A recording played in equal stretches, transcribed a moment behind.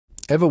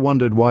Ever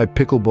wondered why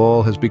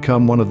pickleball has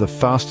become one of the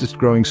fastest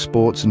growing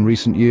sports in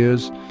recent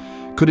years?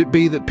 Could it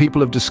be that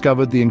people have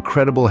discovered the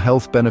incredible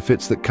health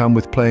benefits that come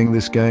with playing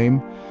this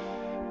game?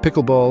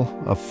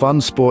 Pickleball, a fun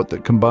sport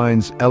that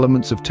combines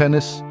elements of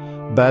tennis,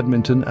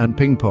 badminton and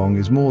ping pong,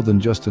 is more than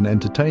just an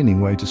entertaining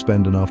way to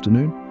spend an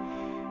afternoon.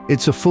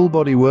 It's a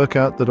full-body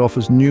workout that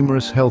offers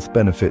numerous health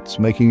benefits,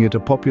 making it a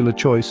popular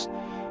choice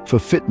for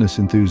fitness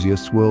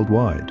enthusiasts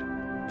worldwide.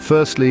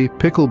 Firstly,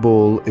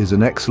 pickleball is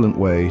an excellent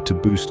way to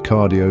boost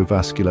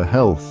cardiovascular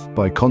health.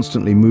 By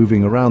constantly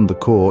moving around the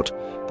court,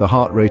 the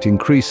heart rate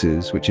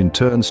increases, which in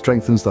turn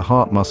strengthens the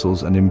heart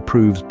muscles and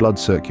improves blood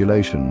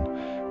circulation.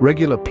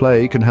 Regular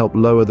play can help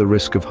lower the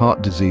risk of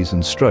heart disease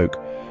and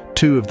stroke,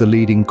 two of the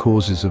leading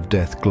causes of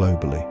death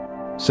globally.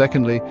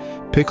 Secondly,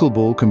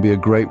 pickleball can be a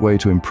great way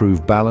to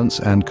improve balance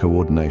and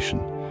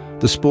coordination.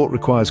 The sport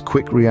requires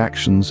quick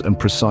reactions and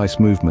precise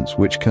movements,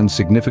 which can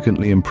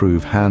significantly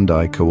improve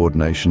hand-eye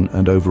coordination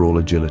and overall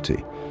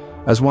agility.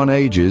 As one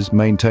ages,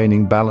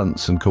 maintaining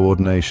balance and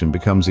coordination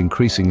becomes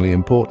increasingly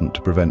important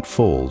to prevent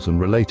falls and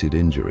related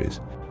injuries.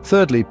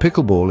 Thirdly,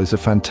 pickleball is a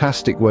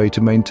fantastic way to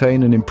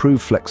maintain and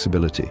improve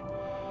flexibility.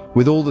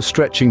 With all the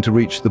stretching to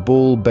reach the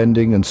ball,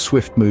 bending and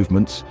swift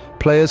movements,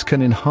 players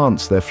can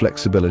enhance their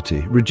flexibility,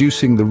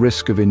 reducing the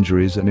risk of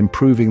injuries and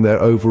improving their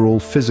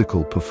overall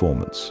physical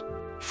performance.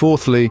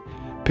 Fourthly,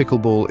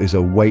 pickleball is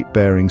a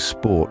weight-bearing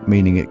sport,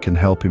 meaning it can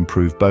help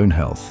improve bone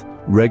health.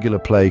 Regular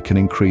play can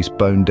increase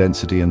bone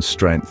density and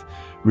strength,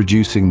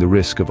 reducing the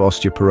risk of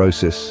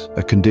osteoporosis,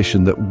 a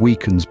condition that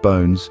weakens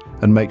bones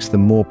and makes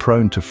them more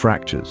prone to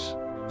fractures.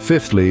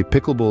 Fifthly,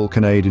 pickleball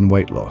can aid in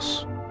weight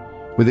loss.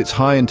 With its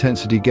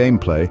high-intensity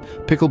gameplay,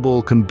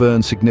 pickleball can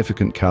burn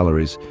significant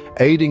calories,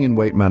 aiding in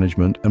weight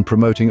management and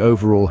promoting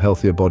overall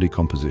healthier body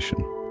composition.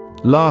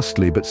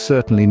 Lastly, but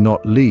certainly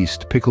not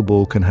least,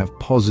 pickleball can have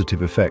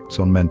positive effects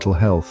on mental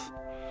health.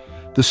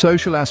 The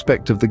social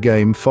aspect of the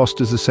game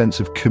fosters a sense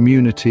of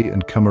community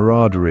and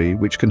camaraderie,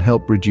 which can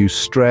help reduce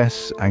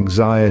stress,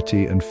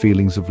 anxiety, and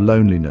feelings of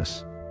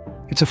loneliness.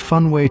 It's a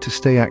fun way to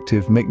stay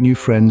active, make new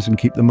friends, and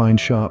keep the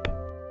mind sharp.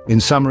 In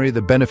summary,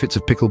 the benefits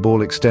of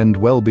pickleball extend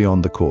well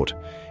beyond the court.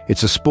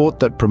 It's a sport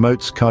that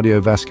promotes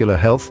cardiovascular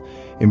health,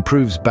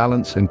 improves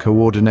balance and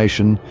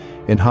coordination,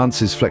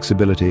 enhances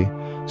flexibility,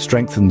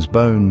 strengthens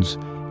bones,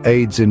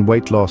 aids in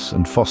weight loss,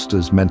 and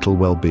fosters mental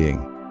well-being.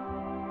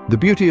 The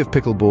beauty of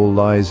pickleball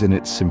lies in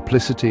its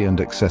simplicity and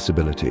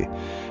accessibility,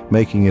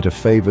 making it a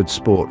favored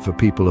sport for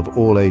people of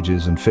all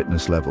ages and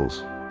fitness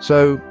levels.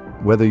 So,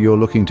 whether you're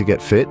looking to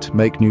get fit,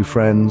 make new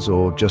friends,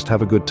 or just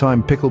have a good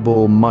time,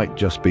 pickleball might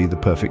just be the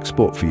perfect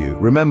sport for you.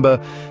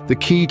 Remember, the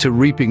key to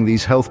reaping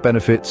these health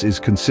benefits is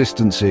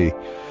consistency.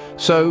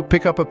 So,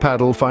 pick up a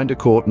paddle, find a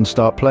court, and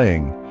start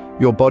playing.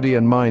 Your body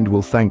and mind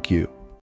will thank you.